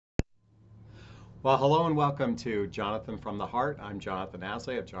Well, hello and welcome to Jonathan from the Heart. I'm Jonathan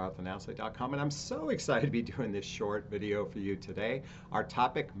Aslay of jonathanAslay.com, and I'm so excited to be doing this short video for you today. Our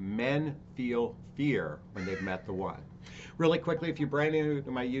topic, men feel fear when they've met the one. Really quickly, if you're brand new to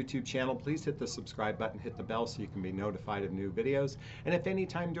my YouTube channel, please hit the subscribe button, hit the bell so you can be notified of new videos. And if any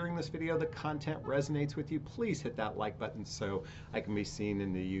time during this video the content resonates with you, please hit that like button so I can be seen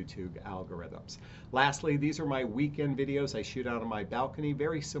in the YouTube algorithms. Lastly, these are my weekend videos I shoot out on my balcony,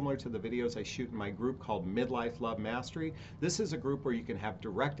 very similar to the videos I shoot in my group called Midlife Love Mastery. This is a group where you can have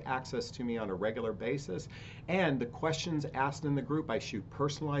direct access to me on a regular basis, and the questions asked in the group, I shoot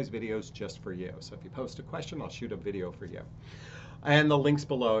personalized videos just for you. So if you post a question, I'll shoot a video for you. And the link's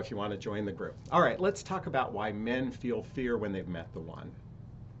below if you want to join the group. All right, let's talk about why men feel fear when they've met the one.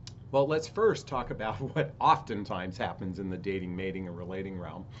 Well, let's first talk about what oftentimes happens in the dating, mating, and relating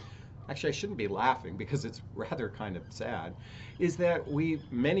realm. Actually, I shouldn't be laughing because it's rather kind of sad, is that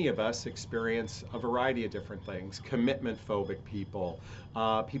many of us experience a variety of different things. Commitment phobic people,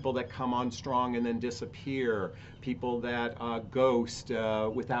 people that come on strong and then disappear, people that ghost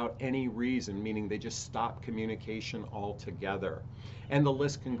without any reason, meaning they just stop communication altogether. And the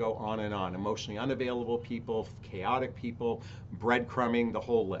list can go on and on. Emotionally unavailable people, chaotic people, breadcrumbing, the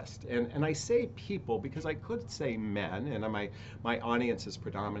whole list. And I say people because I could say men, and my audience is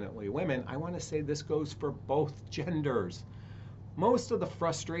predominantly women. I want to say this goes for both genders. Most of the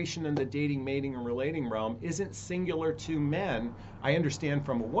frustration in the dating, mating, and relating realm isn't singular to men. I understand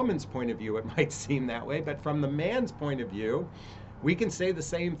from a woman's point of view it might seem that way, but from the man's point of view, we can say the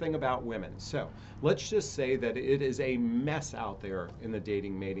same thing about women. So let's just say that it is a mess out there in the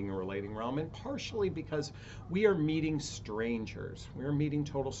dating, mating, and relating realm, and partially because we are meeting strangers. We are meeting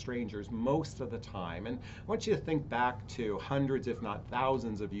total strangers most of the time. And I want you to think back to hundreds, if not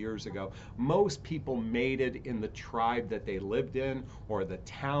thousands of years ago. Most people mated in the tribe that they lived in or the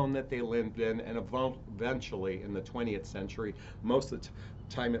town that they lived in, and eventually in the 20th century, most of the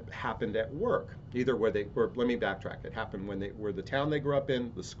time it happened at work, either where they, or let me backtrack, it happened when they were the town they grew up in,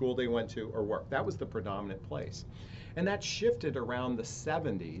 the school they went to, or work. That was the predominant place. And that shifted around the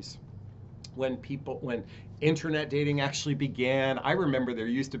 70s when internet dating actually began. I remember there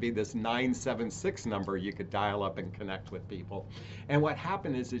used to be this 976 number you could dial up and connect with people. And what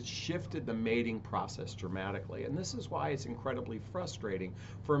happened is it shifted the mating process dramatically. And this is why it's incredibly frustrating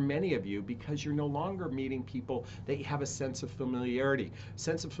for many of you, because you're no longer meeting people that you have a sense of familiarity.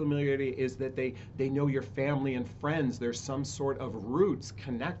 Sense of familiarity is that they know your family and friends. There's some sort of roots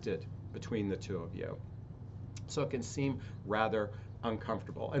connected between the two of you. So it can seem rather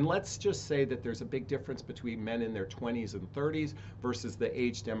uncomfortable. And let's just say that there's a big difference between men in their 20s and 30s versus the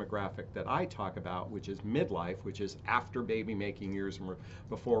age demographic that I talk about, which is midlife, which is after baby making years and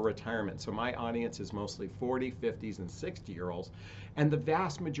before retirement. So my audience is mostly 40, 50s, and 60-year-olds. And the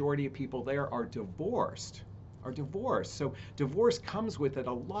vast majority of people there are divorced. So divorce comes with it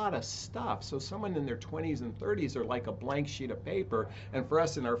a lot of stuff. So someone in their 20s and 30s are like a blank sheet of paper, and for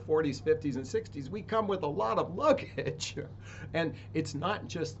us in our 40s, 50s, and 60s, we come with a lot of luggage. And it's not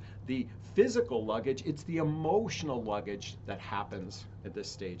just the physical luggage, it's the emotional luggage that happens at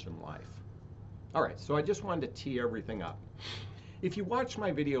this stage in life. All right, so I just wanted to tee everything up. If you watched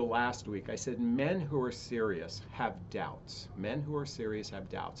my video last week, I said men who are serious have doubts. Men who are serious have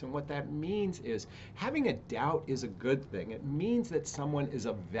doubts. And what that means is having a doubt is a good thing. It means that someone is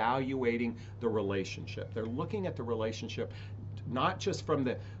evaluating the relationship. They're looking at the relationship not just from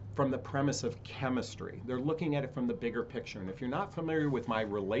the premise of chemistry. They're looking at it from the bigger picture. And if you're not familiar with my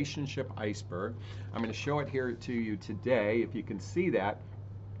relationship iceberg, I'm going to show it here to you today. If you can see that.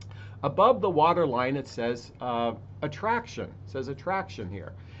 Above the waterline, it says attraction. It says attraction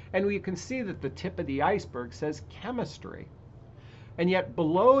here. And you can see that the tip of the iceberg says chemistry. And yet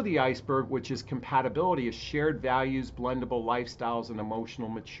below the iceberg, which is compatibility, is shared values, blendable lifestyles, and emotional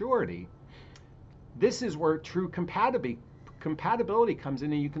maturity. This is where true compatibility comes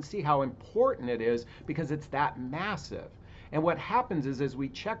in, and you can see how important it is because it's that massive. And what happens is as we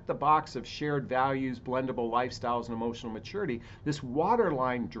check the box of shared values, blendable lifestyles, and emotional maturity, this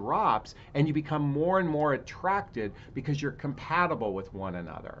waterline drops and you become more and more attracted because you're compatible with one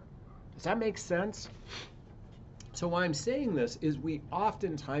another. Does that make sense? So why I'm saying this is we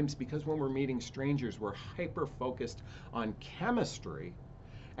oftentimes, because when we're meeting strangers, we're hyper-focused on chemistry.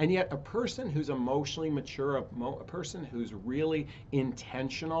 And yet a person who's emotionally mature, a person who's really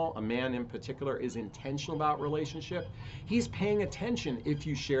intentional, a man in particular is intentional about relationship, he's paying attention if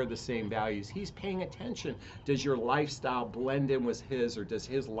you share the same values. He's paying attention. Does your lifestyle blend in with his, or does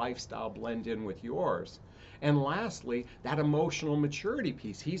his lifestyle blend in with yours? And lastly, that emotional maturity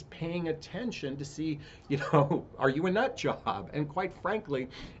piece. He's paying attention to see, are you a nut job? And quite frankly,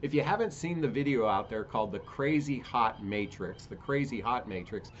 if you haven't seen the video out there called the Crazy Hot Matrix,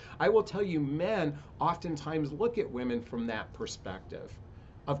 I will tell you men oftentimes look at women from that perspective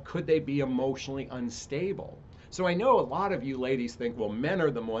of could they be emotionally unstable. So I know a lot of you ladies think, well, men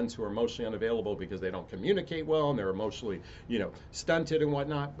are the ones who are emotionally unavailable because they don't communicate well and they're emotionally, stunted and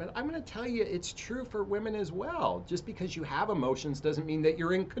whatnot. But I'm going to tell you it's true for women as well. Just because you have emotions doesn't mean that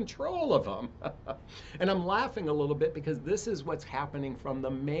you're in control of them. And I'm laughing a little bit because this is what's happening from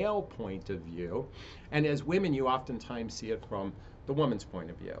the male point of view. And as women, you oftentimes see it from the woman's point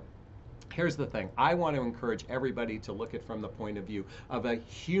of view. Here's the thing. I want to encourage everybody to look at from the point of view of a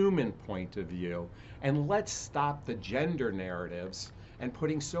human point of view. And let's stop the gender narratives and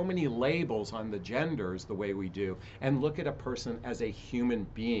putting so many labels on the genders the way we do, and look at a person as a human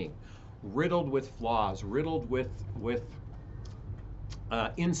being, riddled with flaws, riddled with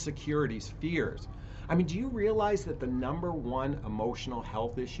insecurities, fears. I mean, do you realize that the #1 emotional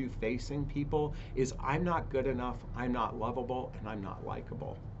health issue facing people is I'm not good enough, I'm not lovable, and I'm not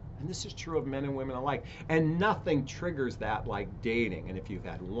likable? And this is true of men and women alike. And nothing triggers that like dating. And if you've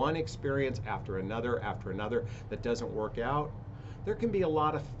had one experience after another that doesn't work out, there can be a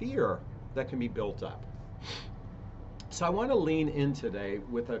lot of fear that can be built up. So I want to lean in today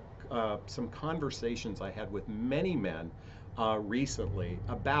with some conversations I had with many men recently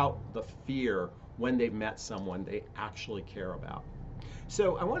about the fear when they've met someone they actually care about.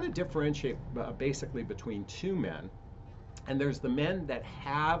 So I want to differentiate basically between two men. And there's the men that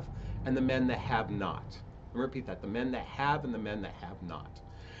have and the men that have not. I'll repeat that, the men that have and the men that have not.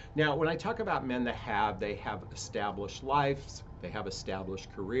 Now, when I talk about men that have, they have established lives, they have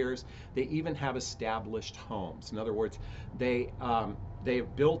established careers, they even have established homes. In other words, they've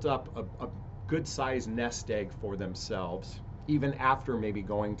built up a good-sized nest egg for themselves, even after maybe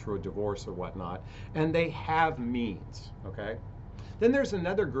going through a divorce or whatnot, and they have means, okay? Then there's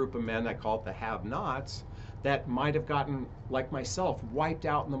another group of men, I call it the have-nots, that might have gotten, like myself, wiped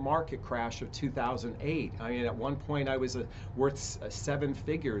out in the market crash of 2008. I mean, at one point I was worth 7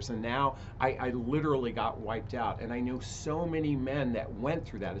 figures, and now I literally got wiped out. And I know so many men that went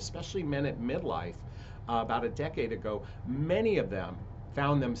through that, especially men at midlife about a decade ago. Many of them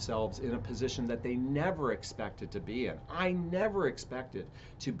found themselves in a position that they never expected to be in. I never expected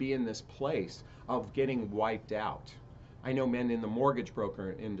to be in this place of getting wiped out. I know men in the mortgage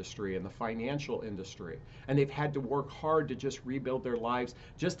broker industry and the financial industry, and they've had to work hard to just rebuild their lives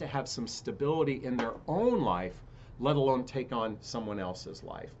just to have some stability in their own life, let alone take on someone else's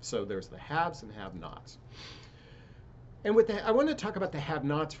life. So there's the haves and have-nots. And I want to talk about the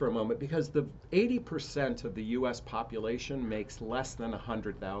have-nots for a moment because the 80% of the U.S. population makes less than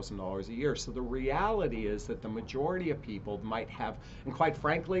 $100,000 a year. So the reality is that the majority of people might have, and quite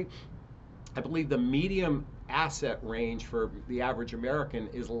frankly, I believe the medium asset range for the average American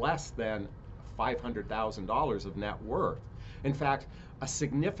is less than $500,000 of net worth. In fact, a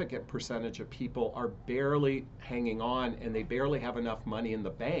significant percentage of people are barely hanging on and they barely have enough money in the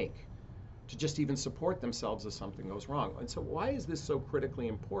bank to just even support themselves if something goes wrong. And so why is this so critically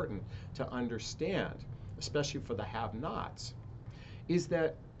important to understand, especially for the have-nots, is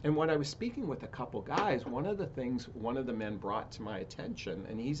that, and when I was speaking with a couple guys, one of the things one of the men brought to my attention,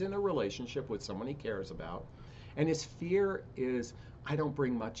 and he's in a relationship with someone he cares about, and his fear is, I don't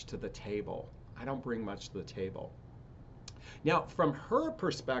bring much to the table. I don't bring much to the table. Now, from her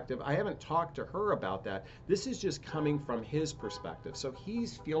perspective, I haven't talked to her about that. This is just coming from his perspective. So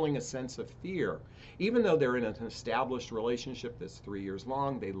he's feeling a sense of fear. Even though they're in an established relationship that's 3 years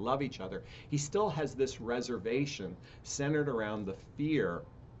long, they love each other, he still has this reservation centered around the fear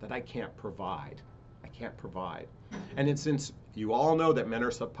that I can't provide. I can't provide. And since you all know that men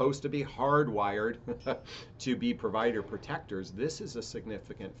are supposed to be hardwired to be provider protectors, this is a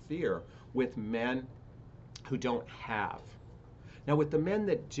significant fear with men who don't have. Now, with the men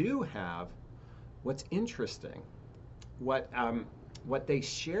that do have, what's interesting, what they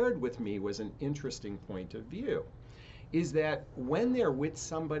shared with me was an interesting point of view, is that when they're with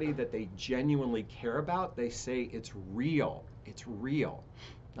somebody that they genuinely care about, they say it's real. It's real.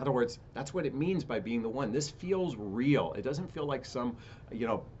 In other words, that's what it means by being the one. This feels real. It doesn't feel like some,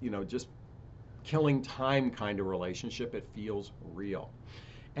 just killing time kind of relationship. It feels real.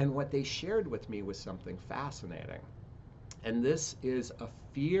 And what they shared with me was something fascinating. And this is a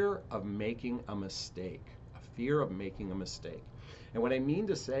fear of making a mistake. A fear of making a mistake. And what I mean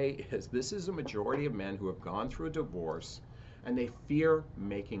to say is this is a majority of men who have gone through a divorce and they fear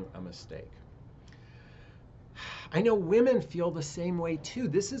making a mistake. I know women feel the same way too.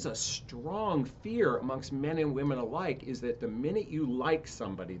 This is a strong fear amongst men and women alike, is that the minute you like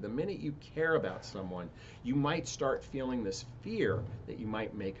somebody, the minute you care about someone, you might start feeling this fear that you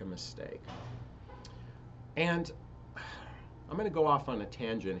might make a mistake. And I'm going to go off on a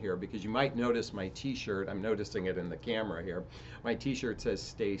tangent here because you might notice my t-shirt. I'm noticing it in the camera here. My t-shirt says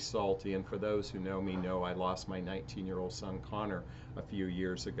 "Stay Salty," and for those who know me know I lost my 19-year-old son Connor a few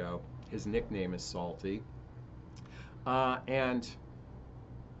years ago. His nickname is Salty.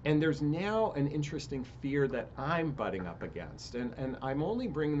 And there's now an interesting fear that I'm butting up against. And I'm only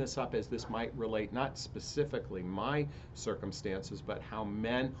bringing this up as this might relate not specifically my circumstances, but how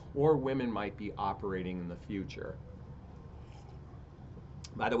men or women might be operating in the future.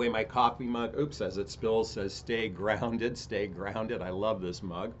 By the way, my coffee mug, oops, as it spills, says "Stay grounded, stay grounded." I love this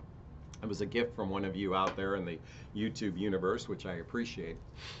mug. It was a gift from one of you out there in the YouTube universe, which I appreciate.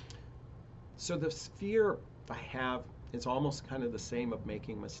 So the fear I have is almost kind of the same of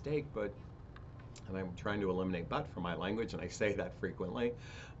making a mistake, but, and I'm trying to eliminate "but" from my language, and I say that frequently,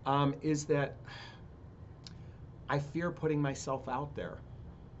 is that I fear putting myself out there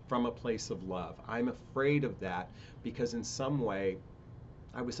from a place of love. I'm afraid of that because in some way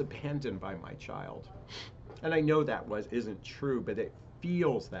I was abandoned by my child. And I know that isn't true, but it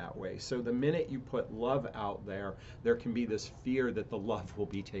feels that way. So the minute you put love out there, there can be this fear that the love will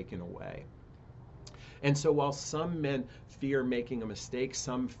be taken away. And so while some men fear making a mistake,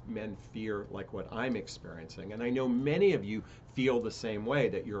 some men fear like what I'm experiencing. And I know many of you feel the same way,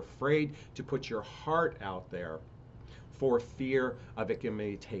 that you're afraid to put your heart out there for fear of it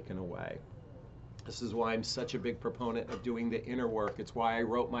being taken away. This is why I'm such a big proponent of doing the inner work. It's why I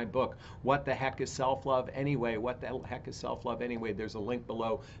wrote my book, What the Heck is Self-Love Anyway? What the Heck is Self-Love Anyway? There's a link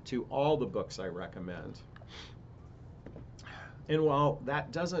below to all the books I recommend. And while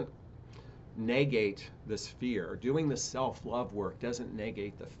that doesn't negate this fear, doing the self-love work doesn't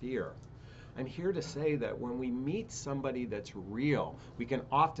negate the fear, I'm here to say that when we meet somebody that's real, we can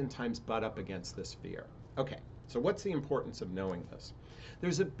oftentimes butt up against this fear. Okay, so what's the importance of knowing this?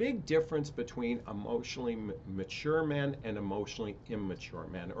 There's a big difference between emotionally mature men and emotionally immature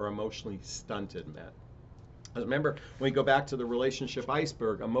men, or emotionally stunted men. Remember, when we go back to the relationship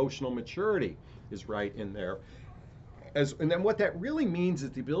iceberg, emotional maturity is right in there. And then what that really means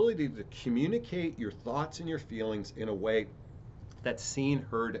is the ability to communicate your thoughts and your feelings in a way that's seen,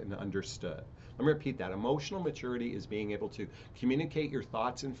 heard, and understood. Let me repeat that. Emotional maturity is being able to communicate your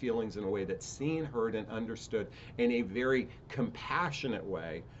thoughts and feelings in a way that's seen, heard, and understood in a very compassionate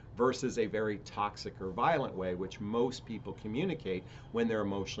way versus a very toxic or violent way, which most people communicate when they're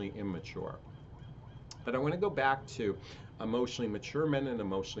emotionally immature. But I want to go back to emotionally mature men and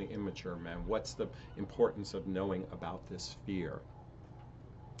emotionally immature men. What's the importance of knowing about this fear?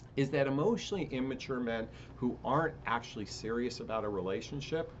 Is that emotionally immature men who aren't actually serious about a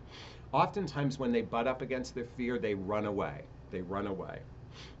relationship, oftentimes when they butt up against their fear, they run away. They run away.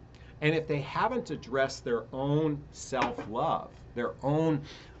 And if they haven't addressed their own self-love, their own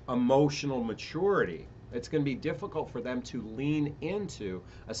emotional maturity, it's going to be difficult for them to lean into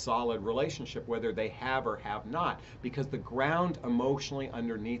a solid relationship, whether they have or have not, because the ground emotionally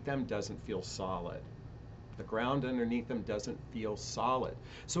underneath them doesn't feel solid. The ground underneath them doesn't feel solid.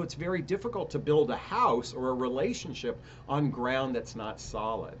 So it's very difficult to build a house or a relationship on ground that's not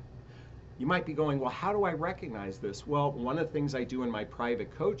solid. You might be going, well, how do I recognize this? Well, one of the things I do in my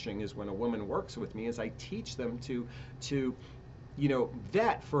private coaching is when a woman works with me is I teach them to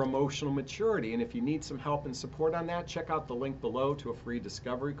vet for emotional maturity. And if you need some help and support on that, check out the link below to a free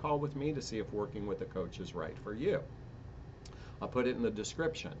discovery call with me to see if working with a coach is right for you. I'll put it in the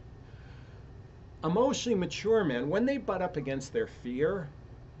description. Emotionally mature men, when they butt up against their fear,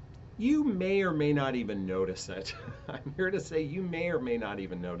 you may or may not even notice it. I'm here to say you may or may not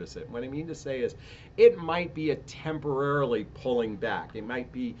even notice it. What I mean to say is it might be a temporarily pulling back. It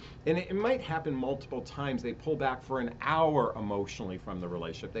might be, and it might happen multiple times. They pull back for an hour emotionally from the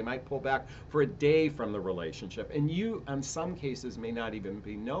relationship. They might pull back for a day from the relationship. And you, in some cases, may not even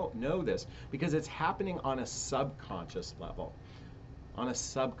know this because it's happening on a subconscious level. On a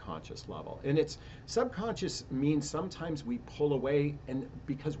subconscious level. And it's subconscious means sometimes we pull away and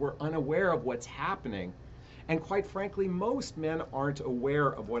because we're unaware of what's happening. And quite frankly, most men aren't aware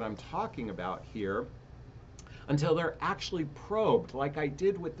of what I'm talking about here until they're actually probed, like I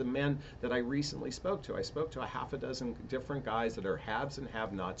did with the men that I recently spoke to. I spoke to a half a dozen different guys that are haves and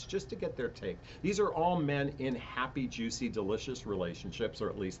have-nots just to get their take. These are all men in happy, juicy, delicious relationships, or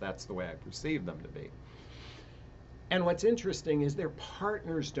at least that's the way I perceive them to be. And what's interesting is their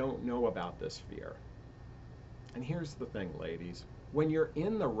partners don't know about this fear. And here's the thing, ladies. When you're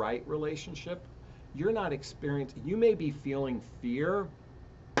in the right relationship, you're not experiencing, you may be feeling fear,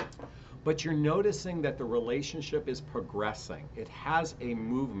 but you're noticing that the relationship is progressing. It has a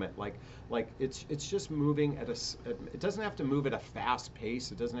movement, like it's just moving at it doesn't have to move at a fast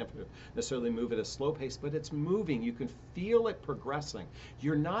pace. It doesn't have to necessarily move at a slow pace, but it's moving. You can feel it progressing.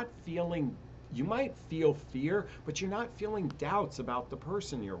 You're not feeling, you might feel fear, but you're not feeling doubts about the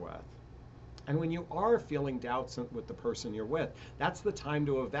person you're with. And when you are feeling doubts with the person you're with, that's the time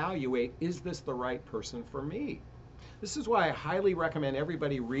to evaluate, is this the right person for me? This is why I highly recommend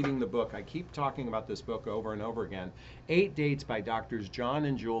everybody reading the book. I keep talking about this book over and over again. 8 Dates by Doctors John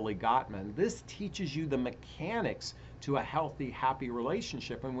and Julie Gottman. This teaches you the mechanics to a healthy, happy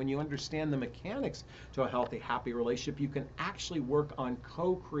relationship. And when you understand the mechanics to a healthy, happy relationship, you can actually work on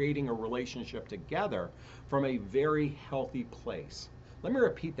co-creating a relationship together from a very healthy place. Let me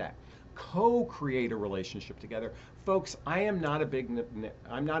repeat that. Co-create a relationship together. Folks, I'm not a big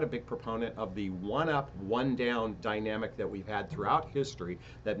proponent of the one up, one down dynamic that we've had throughout history,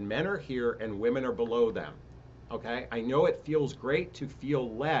 that men are here and women are below them. Okay? I know it feels great to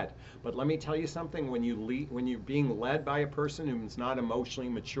feel led, but let me tell you something, when you're being led by a person who's not emotionally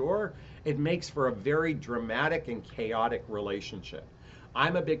mature, it makes for a very dramatic and chaotic relationship.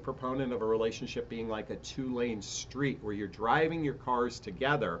 I'm a big proponent of a relationship being like a 2-lane street where you're driving your cars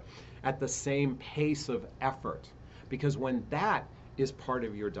together at the same pace of effort. Because when that is part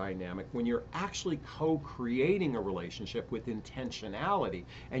of your dynamic, when you're actually co-creating a relationship with intentionality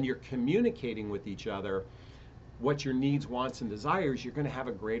and you're communicating with each other what your needs, wants, and desires, you're going to have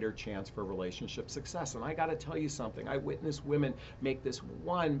a greater chance for relationship success. And I got to tell you something. I witness women make this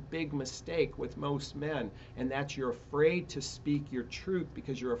one big mistake with most men, and that's you're afraid to speak your truth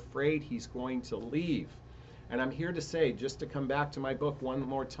because you're afraid he's going to leave. And I'm here to say, just to come back to my book one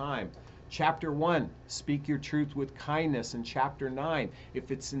more time, Chapter 1, speak your truth with kindness. And Chapter 9, if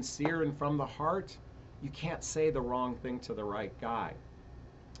it's sincere and from the heart, you can't say the wrong thing to the right guy.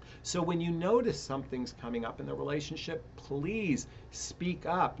 So when you notice something's coming up in the relationship, please speak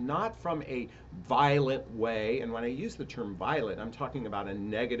up, not from a violent way. And when I use the term violent, I'm talking about a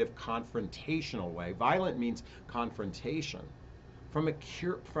negative confrontational way. Violent means confrontation. From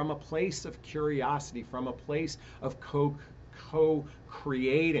a place of curiosity, from a place of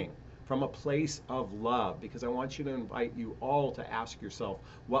co-creating, from a place of love, because I want you to invite you all to ask yourself,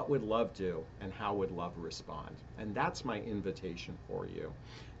 what would love do and how would love respond? And that's my invitation for you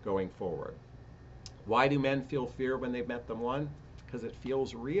going forward. Why do men feel fear when they've met the one? Because it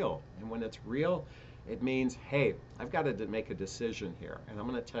feels real. And when it's real, it means, hey, I've got to make a decision here. And I'm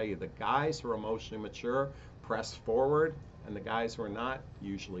going to tell you, the guys who are emotionally mature press forward, and the guys who are not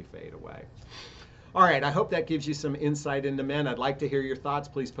usually fade away. All right, I hope that gives you some insight into men. I'd like to hear your thoughts.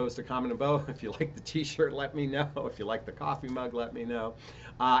 Please post a comment below. If you like the t-shirt, let me know. If you like the coffee mug, let me know.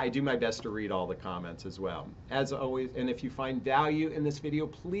 I do my best to read all the comments as well. As always, and if you find value in this video,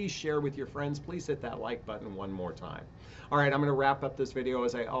 please share with your friends. Please hit that like button one more time. All right, I'm going to wrap up this video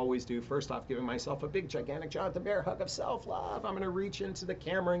as I always do. First off, giving myself a big, gigantic Jonathan Bear hug of self-love. I'm going to reach into the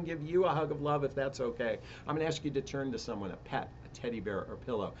camera and give you a hug of love if that's okay. I'm going to ask you to turn to someone, a pet, a teddy bear, or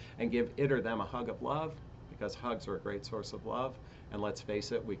pillow, and give it or them a hug of love, because hugs are a great source of love. And let's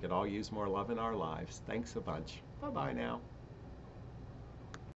face it, we could all use more love in our lives. Thanks a bunch. Bye-bye now.